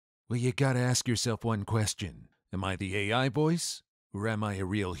Well, you gotta ask yourself one question. Am I the AI voice? Or am I a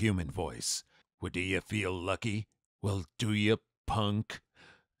real human voice? Well, do you feel lucky? Well, do you, punk?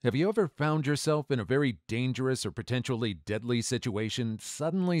 Have you ever found yourself in a very dangerous or potentially deadly situation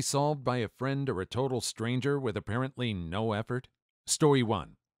suddenly solved by a friend or a total stranger with apparently no effort? Story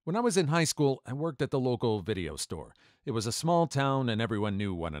 1. When I was in high school, I worked at the local video store. It was a small town and everyone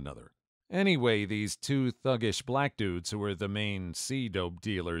knew one another. Anyway, these two thuggish black dudes who were the main C-dope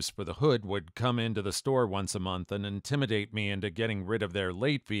dealers for the hood would come into the store once a month and intimidate me into getting rid of their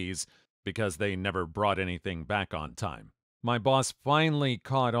late fees because they never brought anything back on time. My boss finally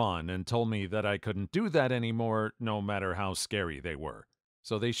caught on and told me that I couldn't do that anymore, no matter how scary they were.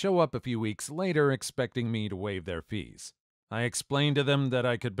 So they show up a few weeks later expecting me to waive their fees. I explained to them that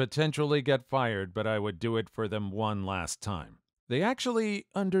I could potentially get fired, but I would do it for them one last time. They actually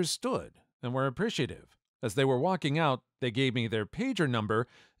understood and were appreciative. As they were walking out, they gave me their pager number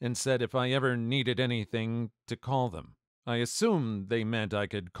and said if I ever needed anything to call them. I assumed they meant I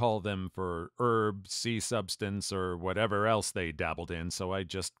could call them for herb, sea substance, or whatever else they dabbled in, so I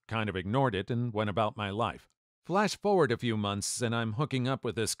just kind of ignored it and went about my life. Flash forward a few months, and I'm hooking up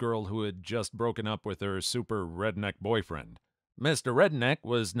with this girl who had just broken up with her super redneck boyfriend. Mr. Redneck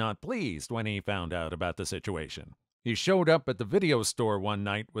was not pleased when he found out about the situation. He showed up at the video store one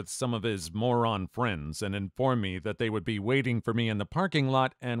night with some of his moron friends and informed me that they would be waiting for me in the parking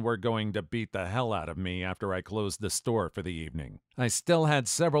lot and were going to beat the hell out of me after I closed the store for the evening. I still had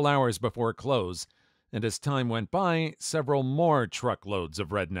several hours before close, and as time went by, several more truckloads of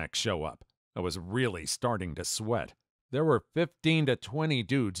rednecks show up. I was really starting to sweat. There were 15 to 20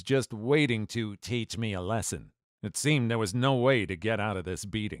 dudes just waiting to teach me a lesson. It seemed there was no way to get out of this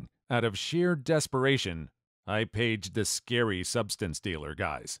beating. Out of sheer desperation, I paged the scary substance dealer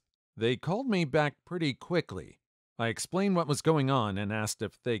guys. They called me back pretty quickly. I explained what was going on and asked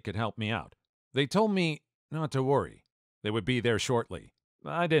if they could help me out. They told me not to worry. They would be there shortly.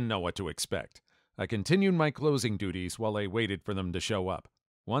 I didn't know what to expect. I continued my closing duties while I waited for them to show up.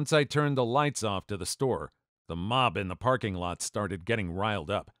 Once I turned the lights off to the store, the mob in the parking lot started getting riled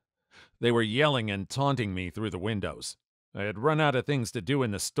up. They were yelling and taunting me through the windows. I had run out of things to do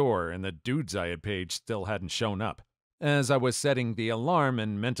in the store, and the dudes I had paged still hadn't shown up. As I was setting the alarm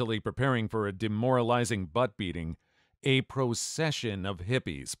and mentally preparing for a demoralizing butt beating, a procession of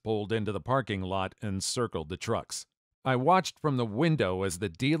hippies pulled into the parking lot and circled the trucks. I watched from the window as the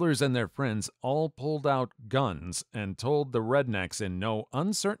dealers and their friends all pulled out guns and told the rednecks in no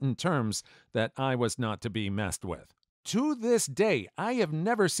uncertain terms that I was not to be messed with. To this day, I have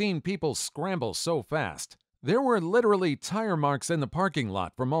never seen people scramble so fast. There were literally tire marks in the parking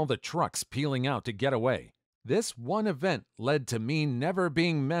lot from all the trucks peeling out to get away. This one event led to me never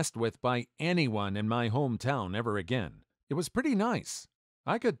being messed with by anyone in my hometown ever again. It was pretty nice.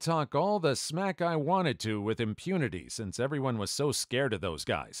 I could talk all the smack I wanted to with impunity since everyone was so scared of those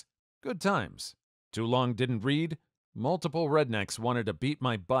guys. Good times. Too long didn't read. Multiple rednecks wanted to beat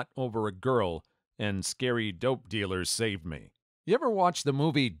my butt over a girl, and scary dope dealers saved me. You ever watch the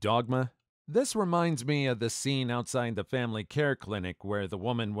movie Dogma? This reminds me of the scene outside the family care clinic where the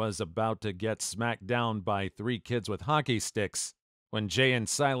woman was about to get smacked down by 3 kids with hockey sticks when Jay and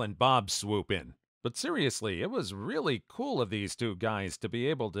Silent Bob swoop in. But seriously, it was really cool of these two guys to be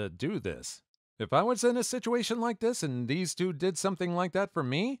able to do this. If I was in a situation like this and these two did something like that for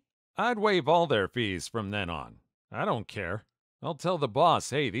me, I'd waive all their fees from then on. I don't care. I'll tell the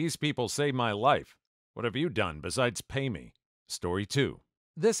boss, hey, these people saved my life. What have you done besides pay me? Story 2.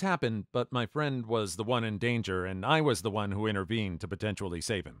 This happened, but my friend was the one in danger, and I was the one who intervened to potentially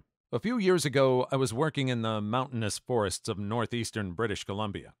save him. A few years ago, I was working in the mountainous forests of northeastern British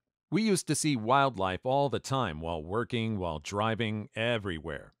Columbia. We used to see wildlife all the time while working, while driving,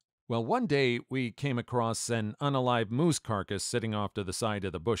 everywhere. Well, one day, we came across an unalive moose carcass sitting off to the side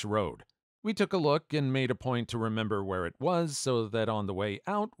of the bush road. We took a look and made a point to remember where it was so that on the way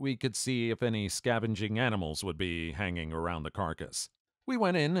out, we could see if any scavenging animals would be hanging around the carcass. We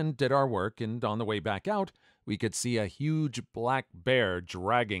went in and did our work, and on the way back out, we could see a huge black bear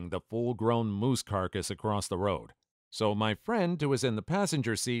dragging the full-grown moose carcass across the road. So my friend, who was in the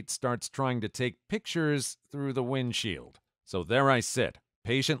passenger seat, starts trying to take pictures through the windshield. So there I sit,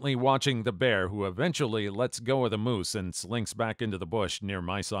 patiently watching the bear, who eventually lets go of the moose and slinks back into the bush near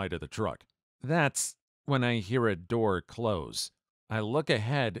my side of the truck. That's when I hear a door close. I look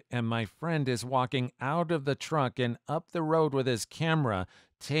ahead, and my friend is walking out of the truck and up the road with his camera,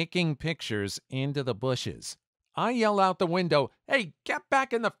 taking pictures into the bushes. I yell out the window, "Hey, get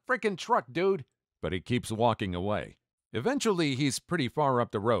back in the frickin' truck, dude!" But he keeps walking away. Eventually, he's pretty far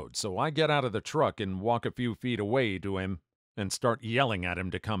up the road, so I get out of the truck and walk a few feet away to him and start yelling at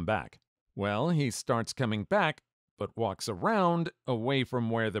him to come back. Well, he starts coming back, but walks around away from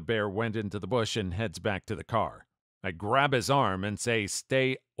where the bear went into the bush and heads back to the car. I grab his arm and say,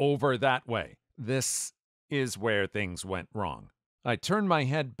 "Stay over that way." This is where things went wrong. I turned my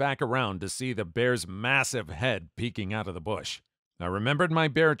head back around to see the bear's massive head peeking out of the bush. I remembered my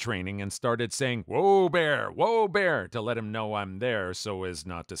bear training and started saying, whoa bear, to let him know I'm there so as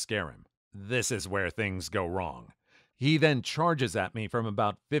not to scare him. This is where things go wrong. He then charges at me from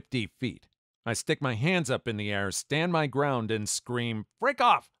about 50 feet. I stick my hands up in the air, stand my ground, and scream, frick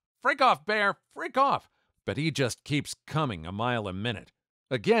off, bear, frick off. But he just keeps coming a mile a minute.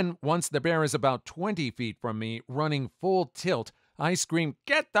 Again, once the bear is about 20 feet from me, running full tilt, I scream,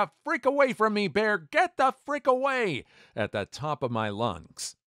 get the frick away from me, bear, get the frick away, at the top of my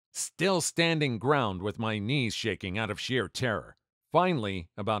lungs. Still standing ground with my knees shaking out of sheer terror. Finally,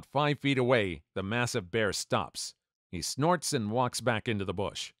 about 5 feet away, the massive bear stops. He snorts and walks back into the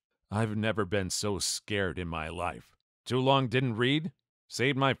bush. I've never been so scared in my life. Too long didn't read?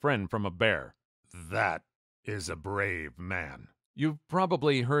 Saved my friend from a bear. That is a brave man. You've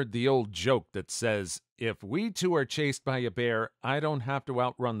probably heard the old joke that says, if we two are chased by a bear, I don't have to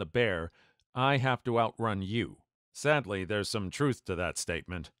outrun the bear, I have to outrun you. Sadly, there's some truth to that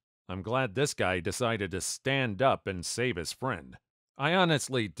statement. I'm glad this guy decided to stand up and save his friend. I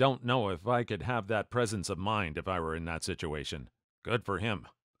honestly don't know if I could have that presence of mind if I were in that situation. Good for him.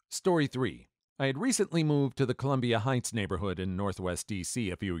 Story 3. I had recently moved to the Columbia Heights neighborhood in Northwest D.C.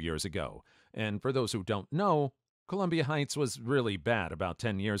 a few years ago, and for those who don't know, Columbia Heights was really bad about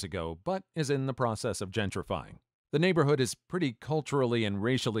 10 years ago, but is in the process of gentrifying. The neighborhood is pretty culturally and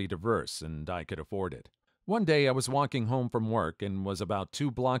racially diverse, and I could afford it. One day I was walking home from work and was about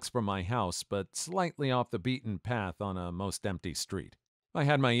 2 blocks from my house, but slightly off the beaten path on a most empty street. I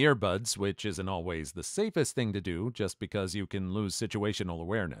had my earbuds, which isn't always the safest thing to do just because you can lose situational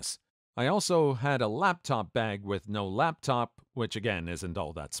awareness. I also had a laptop bag with no laptop, which again isn't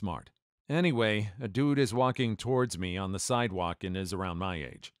all that smart. Anyway, a dude is walking towards me on the sidewalk and is around my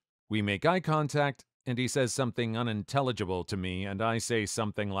age. We make eye contact, and he says something unintelligible to me, and I say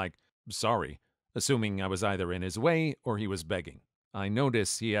something like, sorry, assuming I was either in his way or he was begging. I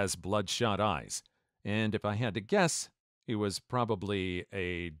notice he has bloodshot eyes, and if I had to guess, he was probably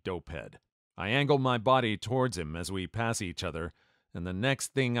a dopehead. I angle my body towards him as we pass each other, and the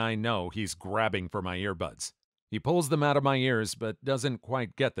next thing I know, he's grabbing for my earbuds. He pulls them out of my ears, but doesn't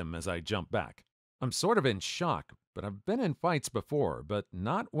quite get them as I jump back. I'm sort of in shock, but I've been in fights before, but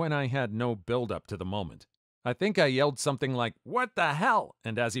not when I had no build-up to the moment. I think I yelled something like, "What the hell?"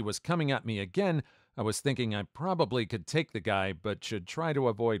 And as he was coming at me again, I was thinking I probably could take the guy, but should try to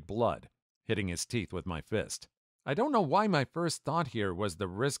avoid blood, hitting his teeth with my fist. I don't know why my first thought here was the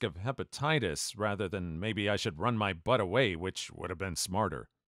risk of hepatitis rather than maybe I should run my butt away, which would have been smarter.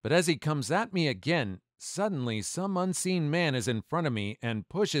 But as he comes at me again, suddenly some unseen man is in front of me and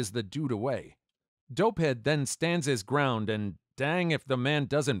pushes the dude away. Dopehead then stands his ground and dang if the man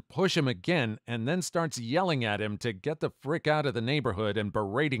doesn't push him again and then starts yelling at him to get the frick out of the neighborhood and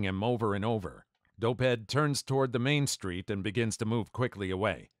berating him over and over. Dopehead turns toward the main street and begins to move quickly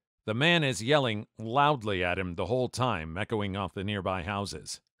away. The man is yelling loudly at him the whole time, echoing off the nearby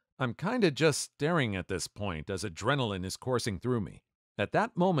houses. I'm kinda just staring at this point as adrenaline is coursing through me. At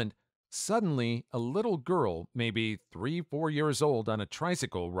that moment, suddenly a little girl, maybe 3-4 years old, on a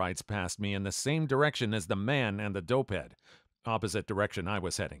tricycle rides past me in the same direction as the man and the dopehead, opposite direction I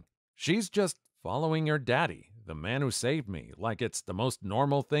was heading. She's just following her daddy, the man who saved me, like it's the most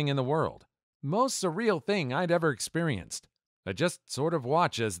normal thing in the world. Most surreal thing I'd ever experienced. I just sort of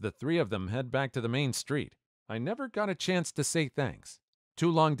watch as the 3 of them head back to the main street. I never got a chance to say thanks. Too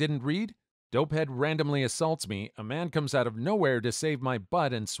long didn't read? Dopehead randomly assaults me, a man comes out of nowhere to save my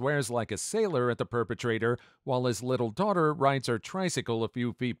butt and swears like a sailor at the perpetrator, while his little daughter rides her tricycle a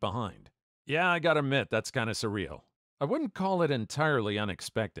few feet behind. Yeah, I gotta admit, that's kinda surreal. I wouldn't call it entirely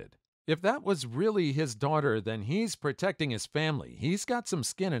unexpected. If that was really his daughter, then he's protecting his family. He's got some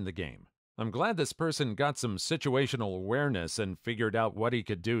skin in the game. I'm glad this person got some situational awareness and figured out what he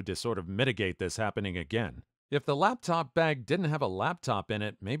could do to sort of mitigate this happening again. If the laptop bag didn't have a laptop in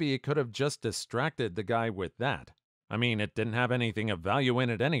it, maybe he could have just distracted the guy with that. I mean, it didn't have anything of value in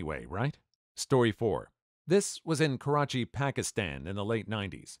it anyway, right? Story 4. This was in Karachi, Pakistan in the late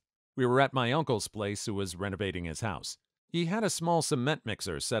 90s. We were at my uncle's place who was renovating his house. He had a small cement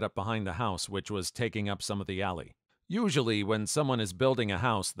mixer set up behind the house which was taking up some of the alley. Usually, when someone is building a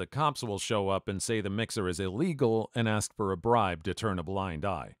house, the cops will show up and say the mixer is illegal and ask for a bribe to turn a blind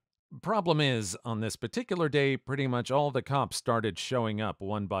eye. Problem is, on this particular day, pretty much all the cops started showing up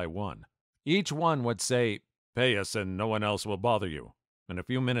one by one. Each one would say, Pay us and no one else will bother you. And a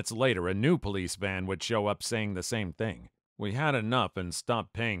few minutes later, a new police van would show up saying the same thing. We had enough and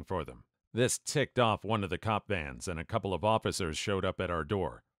stopped paying for them. This ticked off one of the cop vans, and a couple of officers showed up at our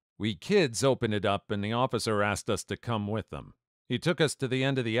door. We kids opened it up, and the officer asked us to come with them. He took us to the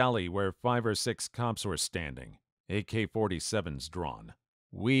end of the alley where 5 or 6 cops were standing, AK-47s drawn.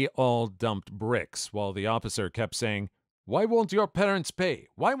 We all dumped bricks while the officer kept saying, "Why won't your parents pay?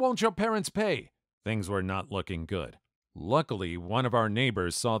 Why won't your parents pay?" Things were not looking good. Luckily, one of our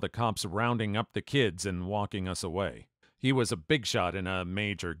neighbors saw the cops rounding up the kids and walking us away. He was a big shot in a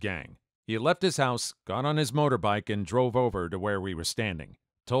major gang. He left his house, got on his motorbike, and drove over to where we were standing.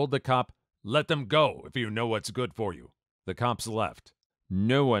 Told the cop, "Let them go if you know what's good for you." The cops left.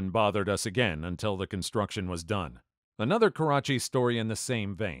 No one bothered us again until the construction was done. Another Karachi story in the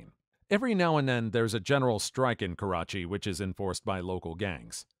same vein. Every now and then there's a general strike in Karachi which is enforced by local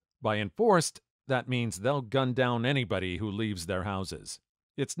gangs. By enforced, that means they'll gun down anybody who leaves their houses.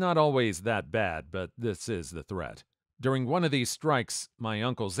 It's not always that bad, but this is the threat. During one of these strikes, my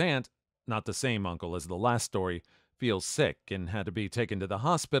uncle's aunt, not the same uncle as the last story, feels sick and had to be taken to the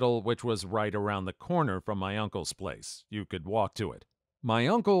hospital, which was right around the corner from my uncle's place. You could walk to it. My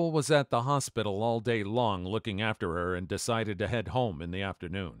uncle was at the hospital all day long looking after her and decided to head home in the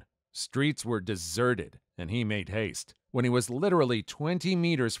afternoon. Streets were deserted, and he made haste. When he was literally 20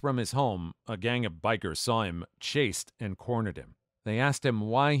 meters from his home, a gang of bikers saw him, chased, and cornered him. They asked him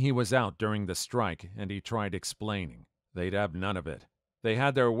why he was out during the strike, and he tried explaining. They'd have none of it. They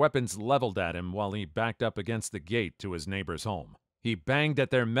had their weapons leveled at him while he backed up against the gate to his neighbor's home. He banged at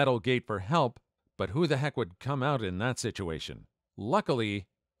their metal gate for help, but who the heck would come out in that situation? Luckily,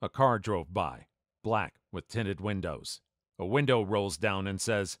 a car drove by, black with tinted windows. A window rolls down and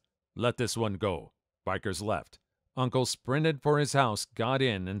says, "Let this one go." Bikers left. Uncle sprinted for his house, got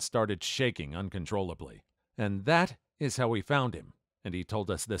in, and started shaking uncontrollably. And that is how we found him, and he told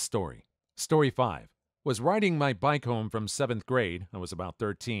us this story. Story 5. Was riding my bike home from 7th grade, I was about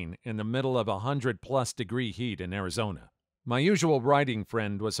 13, in the middle of 100+ degree heat in Arizona. My usual riding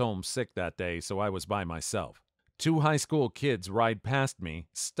friend was home sick that day, so I was by myself. 2 high school kids ride past me,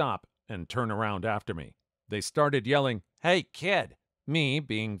 stop, and turn around after me. They started yelling, "Hey, kid!" Me,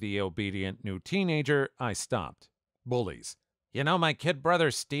 being the obedient new teenager, I stopped. Bullies. "You know my kid brother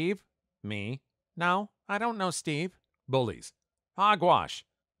Steve?" Me. "No, I don't know Steve." Bullies. "Hogwash.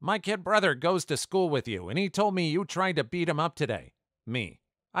 My kid brother goes to school with you, and he told me you tried to beat him up today." Me.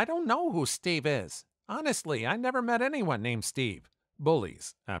 "I don't know who Steve is. Honestly, I never met anyone named Steve."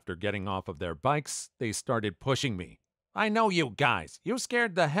 Bullies. After getting off of their bikes, they started pushing me. "I know you guys. You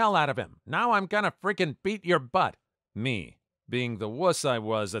scared the hell out of him. Now I'm gonna freaking beat your butt." Me. Being the wuss I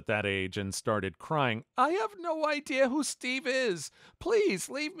was at that age and started crying, "I have no idea who Steve is. Please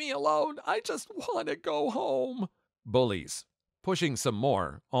leave me alone. I just want to go home." Bullies. Pushing some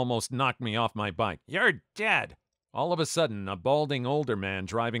more, almost knocked me off my bike. "You're dead." All of a sudden, a balding older man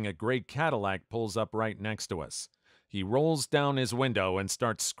driving a gray Cadillac pulls up right next to us. He rolls down his window and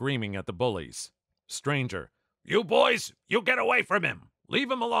starts screaming at the bullies. Stranger. "You boys, you get away from him.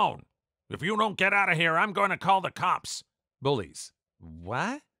 Leave him alone. If you don't get out of here, I'm going to call the cops." Bullies.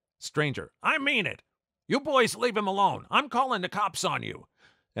 "What?" Stranger. "I mean it. You boys leave him alone. I'm calling the cops on you."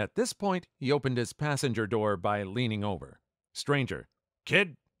 At this point, he opened his passenger door by leaning over. Stranger.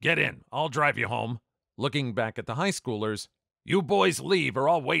 "Kid, get in. I'll drive you home." Looking back at the high schoolers. "You boys leave or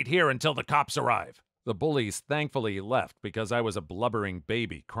I'll wait here until the cops arrive." The bullies thankfully left because I was a blubbering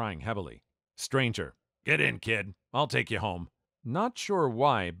baby crying heavily. Stranger. "Get in, kid. I'll take you home." Not sure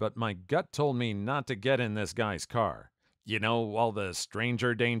why, but my gut told me not to get in this guy's car. You know, all the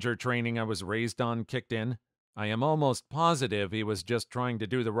stranger danger training I was raised on kicked in. I am almost positive he was just trying to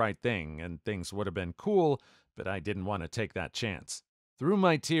do the right thing, and things would have been cool, but I didn't want to take that chance. Through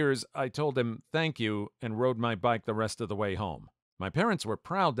my tears, I told him thank you and rode my bike the rest of the way home. My parents were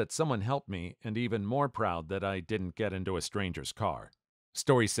proud that someone helped me, and even more proud that I didn't get into a stranger's car.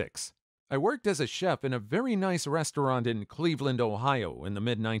 Story 6. I worked as a chef in a very nice restaurant in Cleveland, Ohio in the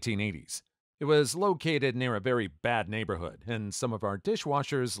mid-1980s. It was located near a very bad neighborhood, and some of our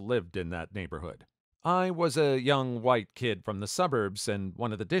dishwashers lived in that neighborhood. I was a young white kid from the suburbs, and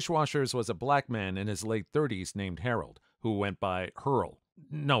one of the dishwashers was a black man in his late 30s named Harold, who went by Hurl.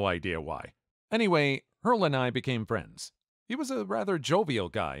 No idea why. Anyway, Hurl and I became friends. He was a rather jovial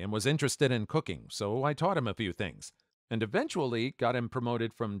guy and was interested in cooking, so I taught him a few things, and eventually got him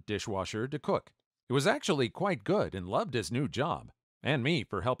promoted from dishwasher to cook. He was actually quite good and loved his new job, and me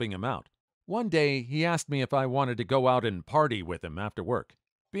for helping him out. One day, he asked me if I wanted to go out and party with him after work.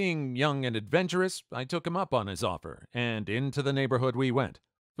 Being young and adventurous, I took him up on his offer, and into the neighborhood we went.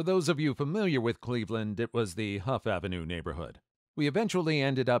 For those of you familiar with Cleveland, it was the Huff Avenue neighborhood. We eventually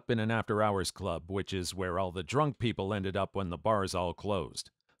ended up in an after-hours club, which is where all the drunk people ended up when the bars all closed.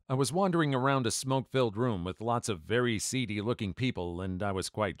 I was wandering around a smoke-filled room with lots of very seedy-looking people, and I was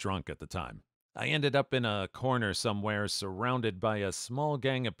quite drunk at the time. I ended up in a corner somewhere surrounded by a small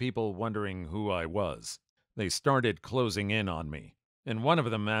gang of people wondering who I was. They started closing in on me, and one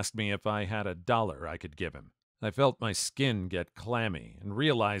of them asked me if I had $1 I could give him. I felt my skin get clammy and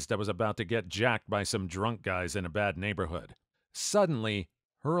realized I was about to get jacked by some drunk guys in a bad neighborhood. Suddenly,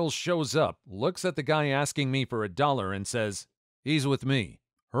 Hurl shows up, looks at the guy asking me for $1, and says, "He's with me."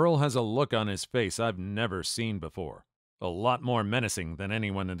 Hurl has a look on his face I've never seen before. A lot more menacing than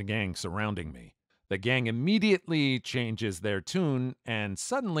anyone in the gang surrounding me. The gang immediately changes their tune, and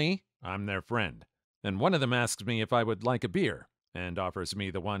suddenly, I'm their friend. And one of them asks me if I would like a beer, and offers me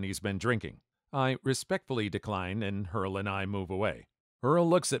the one he's been drinking. I respectfully decline, and Hurl and I move away. Hurl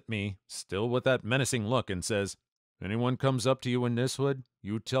looks at me, still with that menacing look, and says, "Anyone comes up to you in this hood,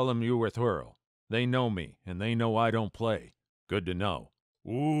 you tell them you're with Hurl. They know me, and they know I don't play. Good to know."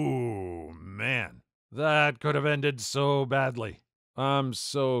 Ooh, man. That could have ended so badly. I'm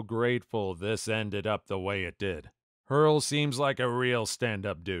so grateful this ended up the way it did. Hurl seems like a real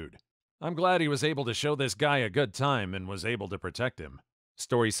stand-up dude. I'm glad he was able to show this guy a good time and was able to protect him.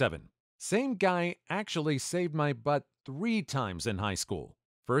 Story 7. Same guy actually saved my butt 3 times in high school.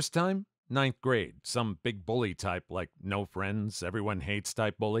 First time, 9th grade. Some big bully type, like no friends, everyone hates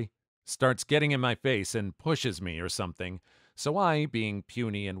type bully. Starts getting in my face and pushes me or something. So I, being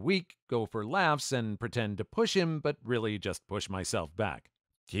puny and weak, go for laughs and pretend to push him, but really just push myself back.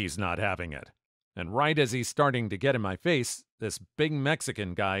 He's not having it. And right as he's starting to get in my face, this big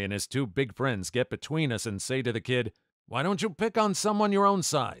Mexican guy and his 2 big friends get between us and say to the kid, "Why don't you pick on someone your own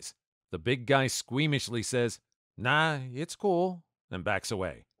size?" The big guy squeamishly says, "Nah, it's cool," and backs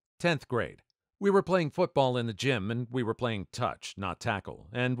away. 10th grade. We were playing football in the gym, and we were playing touch, not tackle,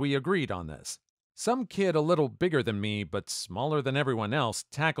 and we agreed on this. Some kid a little bigger than me, but smaller than everyone else,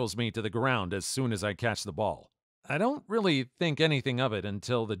 tackles me to the ground as soon as I catch the ball. I don't really think anything of it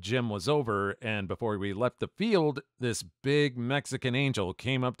until the gym was over, and before we left the field, this big Mexican angel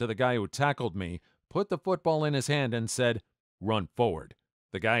came up to the guy who tackled me, put the football in his hand, and said, "Run forward."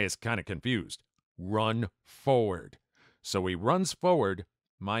 The guy is kind of confused. Run forward. So he runs forward.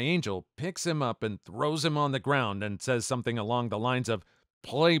 My angel picks him up and throws him on the ground and says something along the lines of,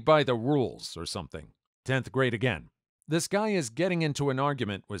 "Play by the rules," or something. 10th grade again. This guy is getting into an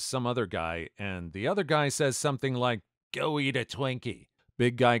argument with some other guy, and the other guy says something like, "Go eat a Twinkie."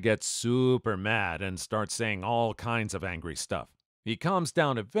 Big guy gets super mad and starts saying all kinds of angry stuff. He calms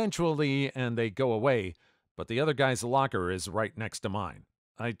down eventually, and they go away, but the other guy's locker is right next to mine.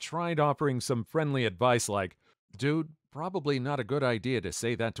 I tried offering some friendly advice like, "Dude, probably not a good idea to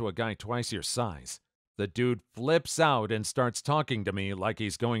say that to a guy twice your size." The dude flips out and starts talking to me like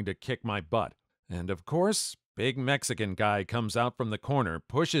he's going to kick my butt. And of course, big Mexican guy comes out from the corner,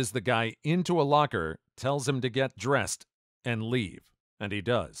 pushes the guy into a locker, tells him to get dressed and leave. And he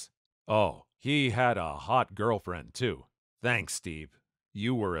does. Oh, he had a hot girlfriend too. Thanks, Steve.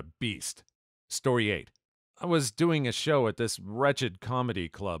 You were a beast. Story 8. I was doing a show at this wretched comedy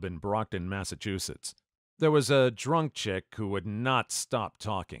club in Brockton, Massachusetts. There was a drunk chick who would not stop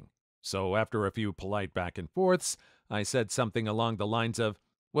talking. So after a few polite back and forths, I said something along the lines of,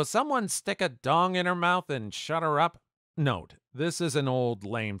 "Will someone stick a dong in her mouth and shut her up?" Note, this is an old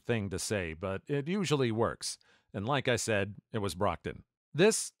lame thing to say, but it usually works. And like I said, it was Brockton.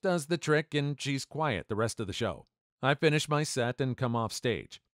 This does the trick and she's quiet the rest of the show. I finish my set and come off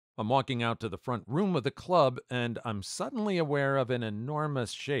stage. I'm walking out to the front room of the club, and I'm suddenly aware of an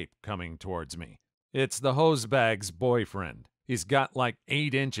enormous shape coming towards me. It's the hosebag's boyfriend. He's got like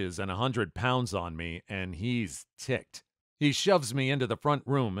 8 inches and 100 pounds on me, and he's ticked. He shoves me into the front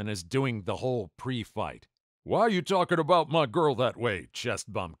room and is doing the whole pre-fight. "Why are you talking about my girl that way?"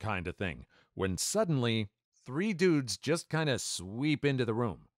 chest bump kind of thing. When suddenly, 3 dudes just kind of sweep into the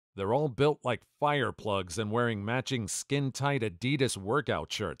room. They're all built like fire plugs and wearing matching skin-tight Adidas workout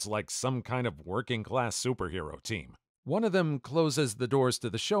shirts like some kind of working-class superhero team. One of them closes the doors to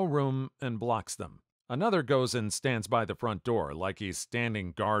the showroom and blocks them. Another goes and stands by the front door like he's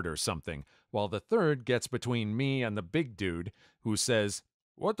standing guard or something, while the third gets between me and the big dude, who says,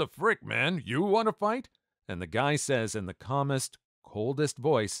 "What the frick, man? You want to fight?" And the guy says in the calmest, coldest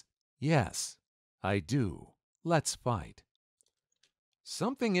voice, "Yes, I do. Let's fight."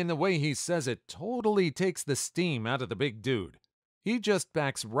 Something in the way he says it totally takes the steam out of the big dude. He just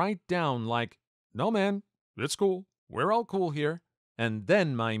backs right down like, "No, man, it's cool. We're all cool here." And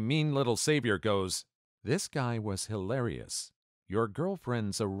then my mean little savior goes, "This guy was hilarious. your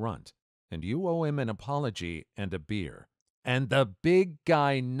girlfriend's a runt, and you owe him an apology and a beer. And the big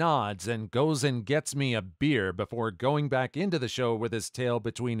guy nods and goes and gets me a beer before going back into the show with his tail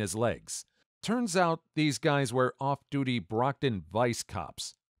between his legs. Turns out these guys were off-duty Brockton Vice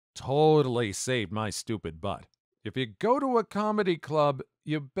cops. Totally saved my stupid butt. If you go to a comedy club,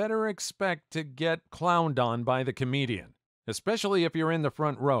 you better expect to get clowned on by the comedian, especially if you're in the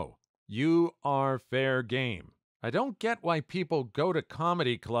front row. You are fair game. I don't get why people go to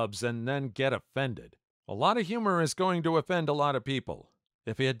comedy clubs and then get offended. A lot of humor is going to offend a lot of people.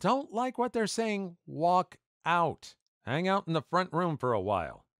 If you don't like what they're saying, walk out. Hang out in the front room for a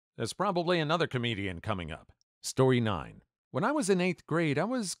while. There's probably another comedian coming up. Story 9. When I was in 8th grade, I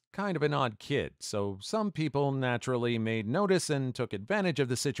was kind of an odd kid, so some people naturally made notice and took advantage of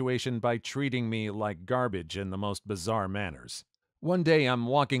the situation by treating me like garbage in the most bizarre manners. One day I'm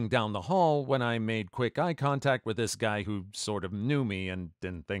walking down the hall when I made quick eye contact with this guy who sort of knew me and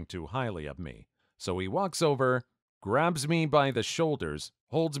didn't think too highly of me. So he walks over, grabs me by the shoulders,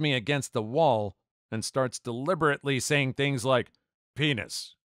 holds me against the wall, and starts deliberately saying things like,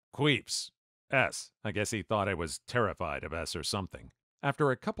 penis, queeps, S. I guess he thought I was terrified of S or something.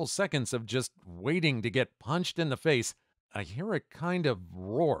 After a couple seconds of just waiting to get punched in the face, I hear a kind of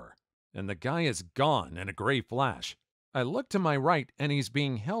roar, and the guy is gone in a gray flash. I look to my right, and he's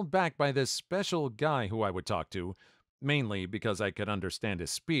being held back by this special guy who I would talk to, mainly because I could understand his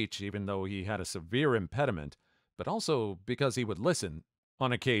speech even though he had a severe impediment, but also because he would listen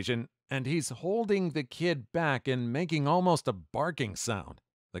on occasion, and he's holding the kid back and making almost a barking sound.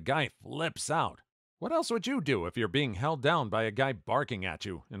 The guy flips out. What else would you do if you're being held down by a guy barking at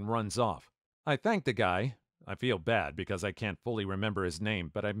you and runs off? I thank the guy. I feel bad because I can't fully remember his name,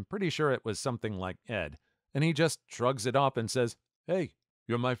 but I'm pretty sure it was something like Ed. And he just shrugs it off and says, "Hey,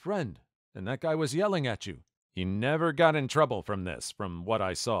 you're my friend, and that guy was yelling at you." He never got in trouble from this, from what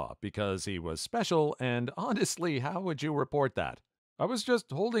I saw, because he was special, and honestly, how would you report that? I was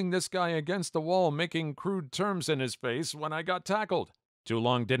just holding this guy against the wall making crude terms in his face when I got tackled. Too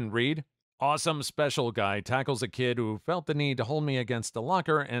long didn't read? Awesome special guy tackles a kid who felt the need to hold me against the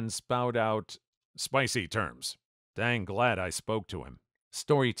locker and spout out spicy terms. Dang glad I spoke to him.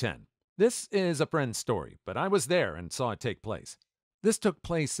 Story 10. This is a friend's story, but I was there and saw it take place. This took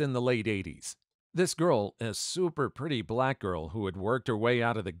place in the late 80s. This girl, a super pretty black girl who had worked her way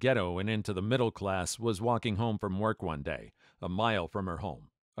out of the ghetto and into the middle class, was walking home from work one day, a mile from her home.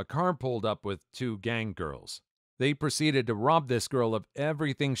 A car pulled up with 2 gang girls. They proceeded to rob this girl of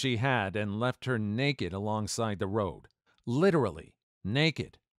everything she had and left her naked alongside the road. Literally,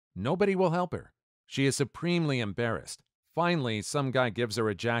 naked. Nobody will help her. She is supremely embarrassed. Finally, some guy gives her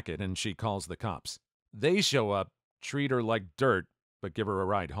a jacket and she calls the cops. They show up, treat her like dirt, but give her a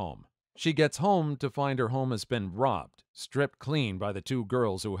ride home. She gets home to find her home has been robbed, stripped clean by the 2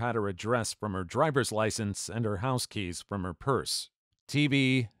 girls who had her address from her driver's license and her house keys from her purse.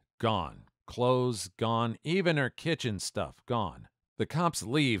 TV, gone. Clothes, gone. Even her kitchen stuff, gone. The cops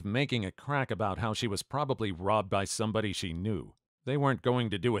leave, making a crack about how she was probably robbed by somebody she knew. They weren't going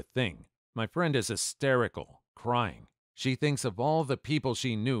to do a thing. My friend is hysterical, crying. She thinks of all the people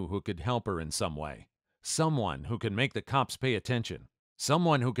she knew who could help her in some way. Someone who could make the cops pay attention.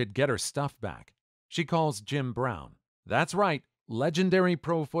 Someone who could get her stuff back. She calls Jim Brown. That's right, legendary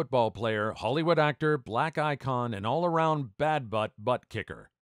pro football player, Hollywood actor, black icon, and all-around bad butt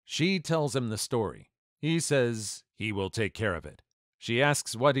kicker. She tells him the story. He says he will take care of it. She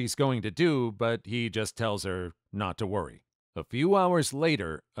asks what he's going to do, but he just tells her not to worry. A few hours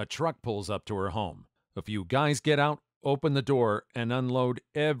later, a truck pulls up to her home. A few guys get out, open the door, and unload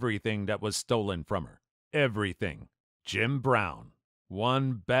everything that was stolen from her. Everything. Jim Brown.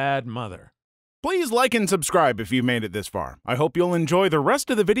 One bad mother. Please like and subscribe if you made it this far. I hope you'll enjoy the rest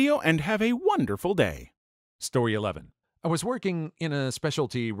of the video and have a wonderful day. Story 11. I was working in a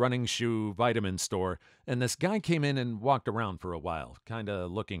specialty running shoe vitamin store, and this guy came in and walked around for a while, kinda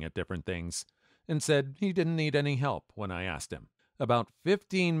looking at different things, and said he didn't need any help when I asked him. About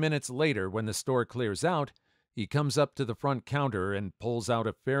 15 minutes later, when the store clears out, he comes up to the front counter and pulls out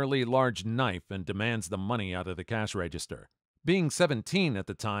a fairly large knife and demands the money out of the cash register. Being 17 at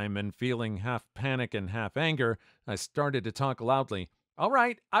the time and feeling half panic and half anger, I started to talk loudly. "All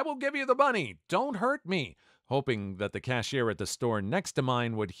right, I will give you the money. Don't hurt me," hoping that the cashier at the store next to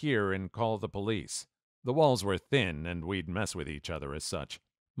mine would hear and call the police. The walls were thin, and we'd mess with each other as such.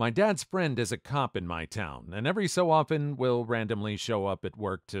 My dad's friend is a cop in my town, and every so often will randomly show up at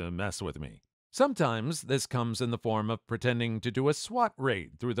work to mess with me. Sometimes this comes in the form of pretending to do a SWAT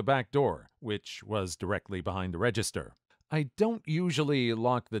raid through the back door, which was directly behind the register. I don't usually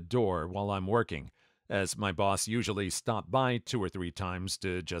lock the door while I'm working, as my boss usually stopped by 2 or 3 times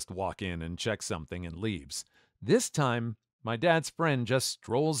to just walk in and check something and leaves. This time, my dad's friend just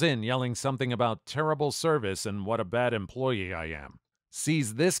strolls in yelling something about terrible service and what a bad employee I am.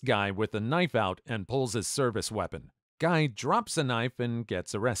 Sees this guy with a knife out and pulls his service weapon. Guy drops a knife and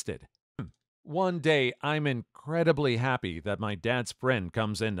gets arrested. One day, I'm incredibly happy that my dad's friend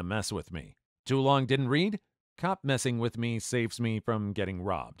comes in to mess with me. Too long didn't read? Cop messing with me saves me from getting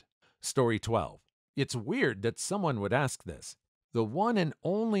robbed. Story 12. It's weird that someone would ask this. The one and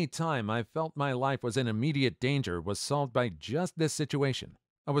only time I felt my life was in immediate danger was solved by just this situation.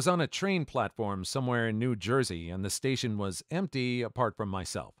 I was on a train platform somewhere in New Jersey and the station was empty apart from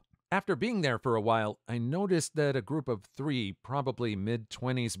myself. After being there for a while, I noticed that a group of 3, probably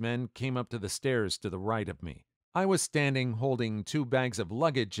mid-20s men came up to the stairs to the right of me. I was standing holding 2 bags of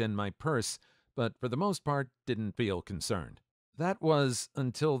luggage and my purse, but for the most part didn't feel concerned. That was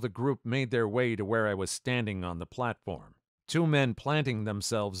until the group made their way to where I was standing on the platform. 2 men planting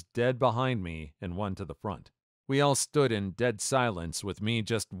themselves dead behind me and one to the front. We all stood in dead silence with me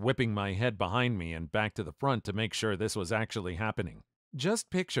just whipping my head behind me and back to the front to make sure this was actually happening. Just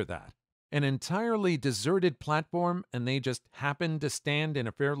picture that. An entirely deserted platform and they just happened to stand in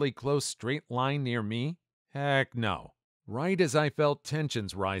a fairly close straight line near me? Heck no. Right as I felt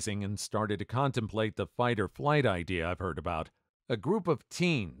tensions rising and started to contemplate the fight or flight idea I've heard about, a group of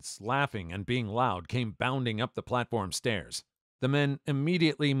teens, laughing and being loud, came bounding up the platform stairs. The men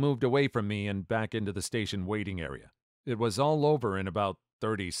immediately moved away from me and back into the station waiting area. It was all over in about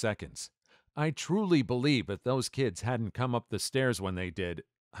 30 seconds. I truly believe if those kids hadn't come up the stairs when they did,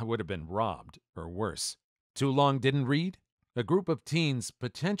 I would have been robbed, or worse. Too long didn't read? A group of teens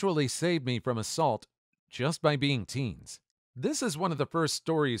potentially saved me from assault just by being teens. This is one of the first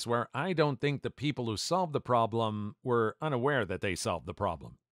stories where I don't think the people who solved the problem were unaware that they solved the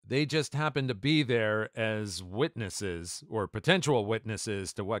problem. They just happened to be there as witnesses, or potential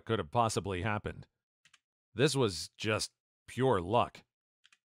witnesses, to what could have possibly happened. This was just pure luck.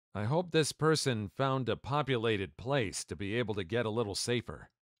 I hope this person found a populated place to be able to get a little safer.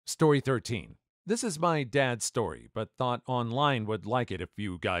 Story 13. This is my dad's story, but thought online would like it if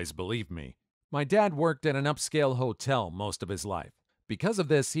you guys believe me. My dad worked at an upscale hotel most of his life. Because of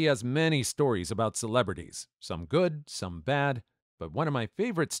this, he has many stories about celebrities, some good, some bad, but one of my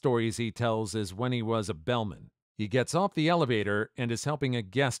favorite stories he tells is when he was a bellman. He gets off the elevator and is helping a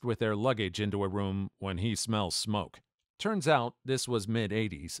guest with their luggage into a room when he smells smoke. Turns out, this was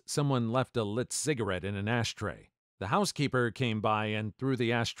mid-80s, someone left a lit cigarette in an ashtray. The housekeeper came by and threw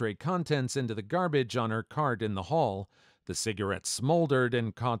the ashtray contents into the garbage on her cart in the hall. The cigarette smoldered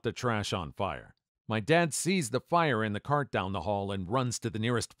and caught the trash on fire. My dad sees the fire in the cart down the hall and runs to the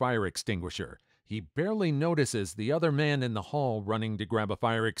nearest fire extinguisher. He barely notices the other man in the hall running to grab a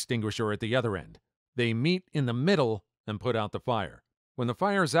fire extinguisher at the other end. They meet in the middle and put out the fire. When the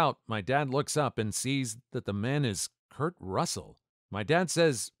fire's out, my dad looks up and sees that the man is Kurt Russell. My dad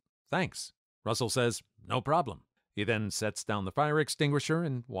says, "Thanks." Russell says, "No problem." He then sets down the fire extinguisher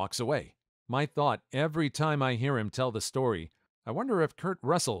and walks away. My thought every time I hear him tell the story, I wonder if Kurt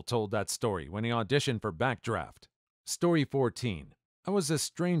Russell told that story when he auditioned for Backdraft. Story 14. I was a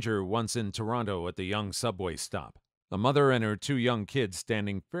stranger once in Toronto at the Yonge subway stop. A mother and her 2 young kids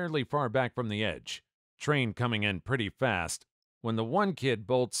standing fairly far back from the edge. Train coming in pretty fast. When the one kid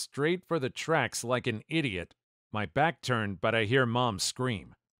bolts straight for the tracks like an idiot, my back turned, but I hear Mom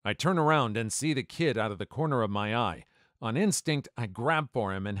scream. I turn around and see the kid out of the corner of my eye. On instinct, I grab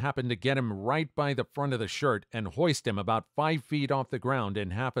for him and happen to get him right by the front of the shirt and hoist him about 5 feet off the ground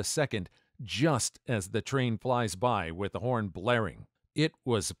in half a second, just as the train flies by with the horn blaring. It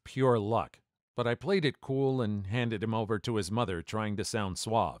was pure luck, but I played it cool and handed him over to his mother, trying to sound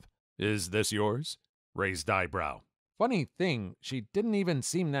suave. "Is this yours?" Raised eyebrow. Funny thing, she didn't even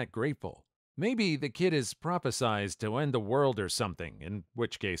seem that grateful. Maybe the kid is prophesized to end the world or something, in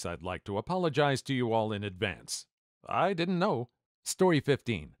which case I'd like to apologize to you all in advance. I didn't know. Story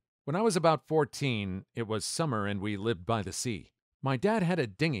 15. When I was about 14, it was summer and we lived by the sea. My dad had a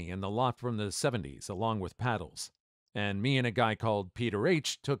dinghy in the lot from the 70s, along with paddles. And me and a guy called Peter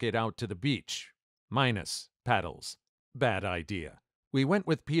H. took it out to the beach. Minus paddles. Bad idea. We went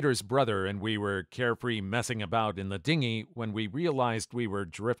with Peter's brother and we were carefree messing about in the dinghy when we realized we were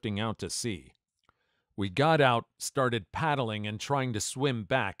drifting out to sea. We got out, started paddling and trying to swim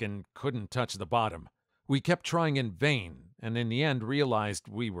back and couldn't touch the bottom. We kept trying in vain and in the end realized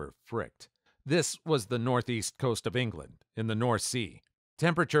we were fricked. This was the northeast coast of England, in the North Sea.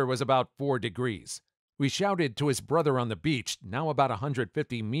 Temperature was about 4 degrees. We shouted to his brother on the beach, now about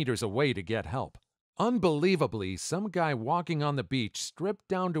 150 meters away, to get help. Unbelievably, some guy walking on the beach stripped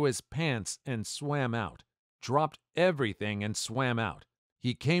down to his pants and swam out. Dropped everything and swam out.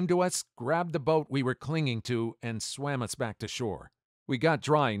 He came to us, grabbed the boat we were clinging to, and swam us back to shore. We got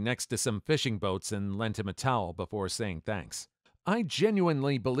dry next to some fishing boats and lent him a towel before saying thanks. I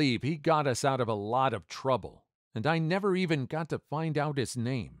genuinely believe he got us out of a lot of trouble, and I never even got to find out his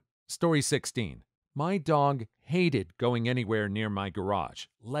name. Story 16. My dog hated going anywhere near my garage,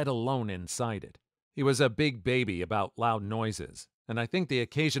 let alone inside it. He was a big baby about loud noises, and I think the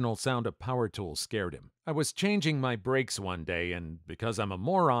occasional sound of power tools scared him. I was changing my brakes one day and, because I'm a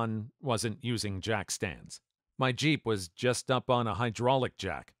moron, wasn't using jack stands. My Jeep was just up on a hydraulic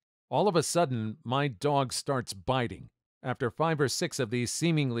jack. All of a sudden, my dog starts biting. After 5 or 6 of these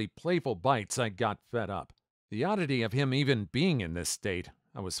seemingly playful bites, I got fed up. The oddity of him even being in this state,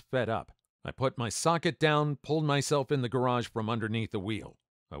 I was fed up. I put my socket down, pulled myself in the garage from underneath the wheel.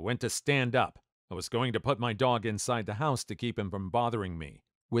 I went to stand up. I was going to put my dog inside the house to keep him from bothering me.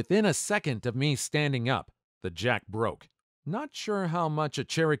 Within a second of me standing up, the jack broke. Not sure how much a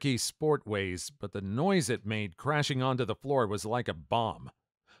Cherokee Sport weighs, but the noise it made crashing onto the floor was like a bomb.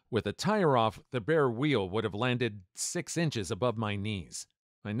 With the tire off, the bare wheel would have landed 6 inches above my knees.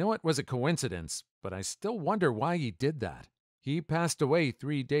 I know it was a coincidence, but I still wonder why he did that. He passed away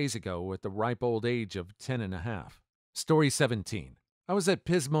 3 days ago at the ripe old age of 10.5. Story 17. I was at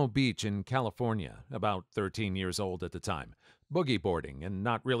Pismo Beach in California, about 13 years old at the time, boogie boarding and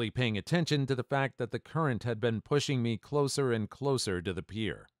not really paying attention to the fact that the current had been pushing me closer and closer to the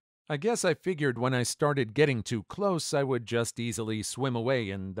pier. I guess I figured when I started getting too close, I would just easily swim away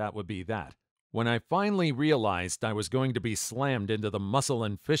and that would be that. When I finally realized I was going to be slammed into the mussel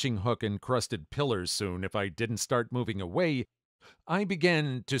and fishing hook encrusted pillars soon if I didn't start moving away, I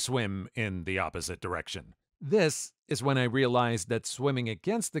began to swim in the opposite direction. This is when I realized that swimming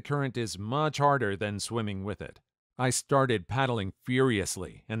against the current is much harder than swimming with it. I started paddling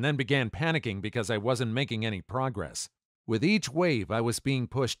furiously and then began panicking because I wasn't making any progress. With each wave, I was being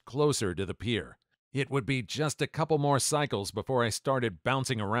pushed closer to the pier. It would be just a couple more cycles before I started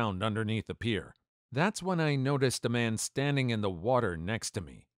bouncing around underneath the pier. That's when I noticed a man standing in the water next to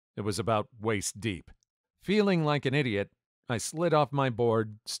me. It was about waist deep. Feeling like an idiot, I slid off my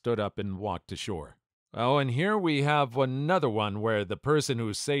board, stood up, and walked to shore. Oh, and here we have another one where the person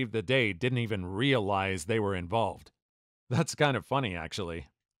who saved the day didn't even realize they were involved. That's kind of funny, actually.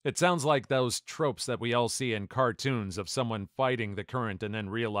 It sounds like those tropes that we all see in cartoons of someone fighting the current and then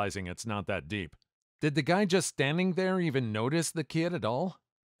realizing it's not that deep. Did the guy just standing there even notice the kid at all?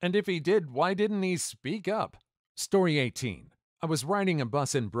 And if he did, why didn't he speak up? Story 18. I was riding a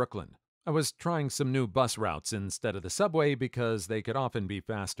bus in Brooklyn. I was trying some new bus routes instead of the subway because they could often be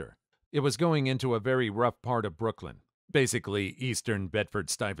faster. It was going into a very rough part of Brooklyn, basically eastern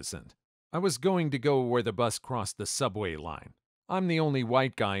Bedford-Stuyvesant. I was going to go where the bus crossed the subway line. I'm the only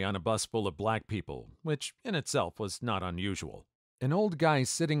white guy on a bus full of black people, which in itself was not unusual. An old guy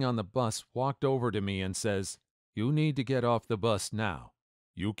sitting on the bus walked over to me and says, "You need to get off the bus now.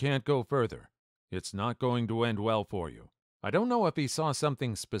 You can't go further. It's not going to end well for you." I don't know if he saw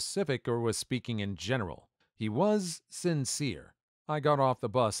something specific or was speaking in general. He was sincere. I got off the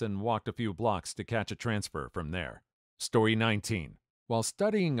bus and walked a few blocks to catch a transfer from there. Story 19. While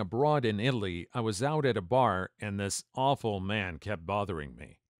studying abroad in Italy, I was out at a bar and this awful man kept bothering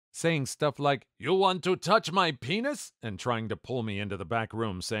me, saying stuff like, "You want to touch my penis?" and trying to pull me into the back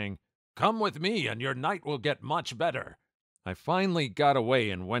room saying, "Come with me and your night will get much better." I finally got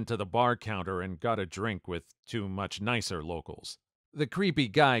away and went to the bar counter and got a drink with 2 much nicer locals. The creepy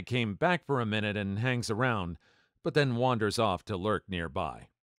guy came back for a minute and hangs around, but then wanders off to lurk nearby.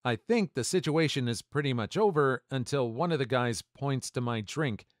 I think the situation is pretty much over until one of the guys points to my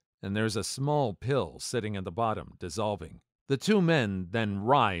drink and there's a small pill sitting at the bottom, dissolving. The 2 men then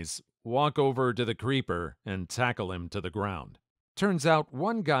rise, walk over to the creeper, and tackle him to the ground. Turns out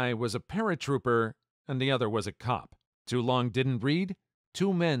one guy was a paratrooper and the other was a cop. Too long didn't read?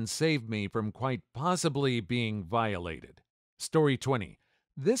 2 men saved me from quite possibly being violated. Story 20.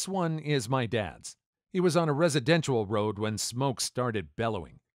 This one is my dad's. He was on a residential road when smoke started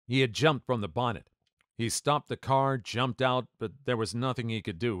bellowing. He had jumped from the bonnet. He stopped the car, jumped out, but there was nothing he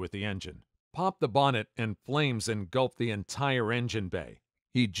could do with the engine. Popped the bonnet and flames engulfed the entire engine bay.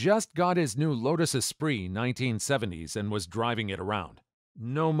 He just got his new Lotus Esprit 1970s and was driving it around.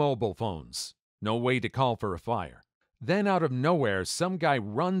 No mobile phones. No way to call for a fire. Then out of nowhere, some guy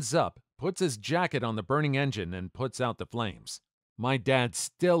runs up, puts his jacket on the burning engine, and puts out the flames. My dad's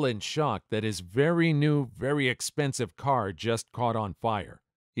still in shock that his very new, very expensive car just caught on fire.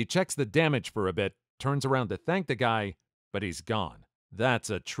 He checks the damage for a bit, turns around to thank the guy, but he's gone. That's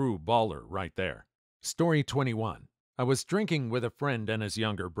a true baller right there. Story 21. I was drinking with a friend and his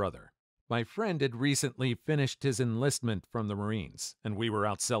younger brother. My friend had recently finished his enlistment from the Marines, and we were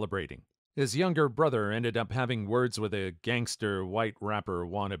out celebrating. His younger brother ended up having words with a gangster white rapper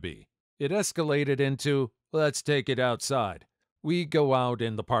wannabe. It escalated into, "Let's take it outside." We go out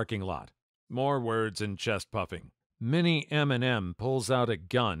in the parking lot. More words and chest puffing. Mini Eminem pulls out a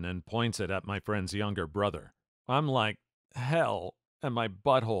gun and points it at my friend's younger brother. I'm like, hell, and my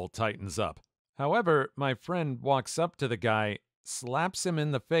butthole tightens up. However, my friend walks up to the guy, slaps him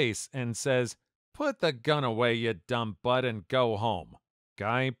in the face, and says, "Put the gun away, you dumb butt, and go home."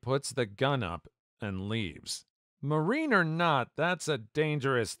 Guy puts the gun up and leaves. Marine or not, that's a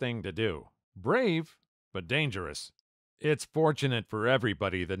dangerous thing to do. Brave, but dangerous. It's fortunate for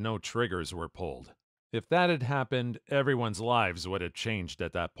everybody that no triggers were pulled. If that had happened, everyone's lives would have changed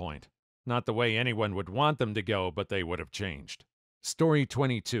at that point. Not the way anyone would want them to go, but they would have changed. Story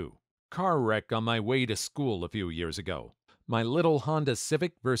 22. Car wreck on my way to school a few years ago. My little Honda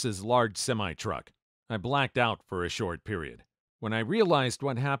Civic versus large semi-truck. I blacked out for a short period. When I realized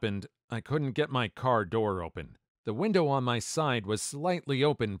what happened, I couldn't get my car door open. The window on my side was slightly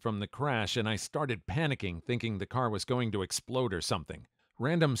open from the crash, and I started panicking, thinking the car was going to explode or something.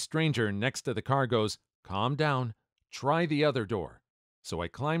 Random stranger next to the car goes, "Calm down, try the other door." So I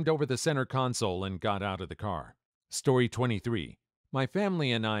climbed over the center console and got out of the car. Story 23. My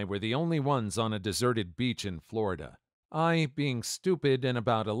family and I were the only ones on a deserted beach in Florida. I, being stupid and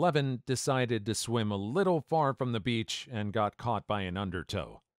about 11, decided to swim a little far from the beach and got caught by an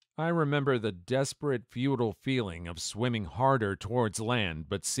undertow. I remember the desperate, futile feeling of swimming harder towards land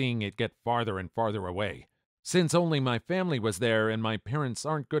but seeing it get farther and farther away. Since only my family was there and my parents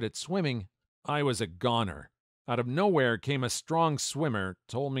aren't good at swimming, I was a goner. Out of nowhere came a strong swimmer,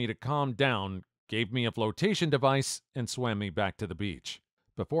 told me to calm down, gave me a flotation device, and swam me back to the beach.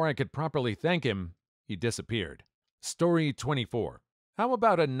 Before I could properly thank him, he disappeared. Story 24. How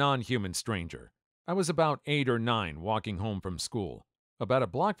about a non-human stranger? I was about 8 or 9 walking home from school. About a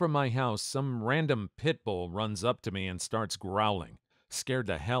block from my house, some random pit bull runs up to me and starts growling. Scared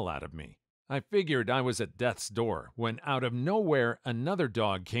the hell out of me. I figured I was at death's door when out of nowhere another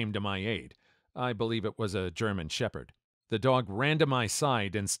dog came to my aid. I believe it was a German Shepherd. The dog ran to my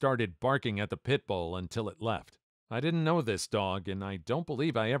side and started barking at the pit bull until it left. I didn't know this dog, and I don't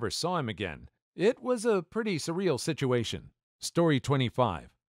believe I ever saw him again. It was a pretty surreal situation. Story 25.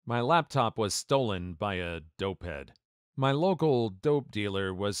 My laptop was stolen by a dopehead. My local dope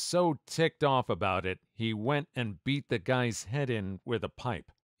dealer was so ticked off about it, he went and beat the guy's head in with a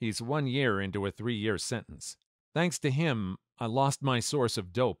pipe. He's 1 year into a 3-year sentence. Thanks to him, I lost my source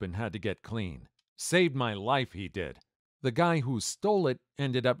of dope and had to get clean. Saved my life, he did. The guy who stole it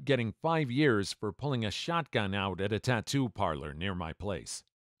ended up getting 5 years for pulling a shotgun out at a tattoo parlor near my place.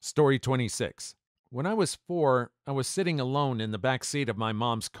 Story 26. When I was 4, I was sitting alone in the back seat of my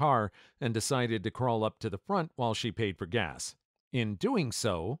mom's car and decided to crawl up to the front while she paid for gas. In doing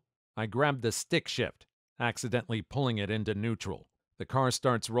so, I grabbed the stick shift, accidentally pulling it into neutral. The car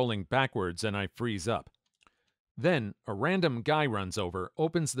starts rolling backwards and I freeze up. Then, a random guy runs over,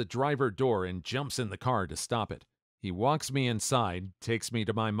 opens the driver door, and jumps in the car to stop it. He walks me inside, takes me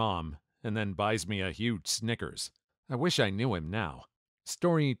to my mom, and then buys me a huge Snickers. I wish I knew him now.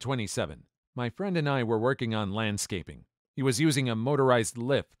 Story 27. My friend and I were working on landscaping. He was using a motorized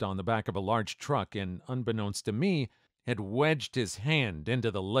lift on the back of a large truck and, unbeknownst to me, had wedged his hand into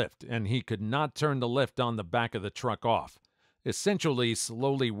the lift, and he could not turn the lift on the back of the truck off, essentially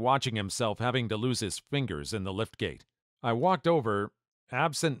slowly watching himself having to lose his fingers in the liftgate. I walked over,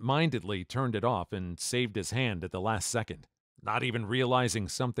 absent-mindedly turned it off, and saved his hand at the last second, not even realizing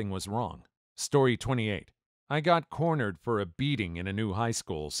something was wrong. Story 28. I got cornered for a beating in a new high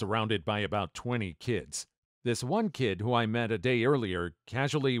school surrounded by about 20 kids. This one kid, who I met a day earlier,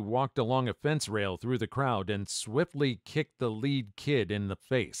 casually walked along a fence rail through the crowd and swiftly kicked the lead kid in the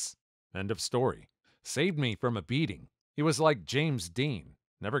face. End of story. Saved me from a beating. He was like James Dean.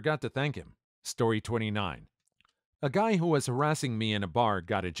 Never got to thank him. Story 29. A guy who was harassing me in a bar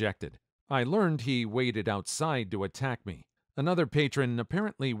got ejected. I learned he waited outside to attack me. Another patron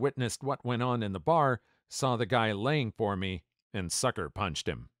apparently witnessed what went on in the bar, saw the guy laying for me, and sucker punched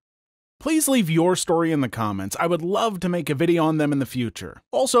him. Please leave your story in the comments. I would love to make a video on them in the future.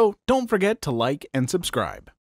 Also, don't forget to like and subscribe.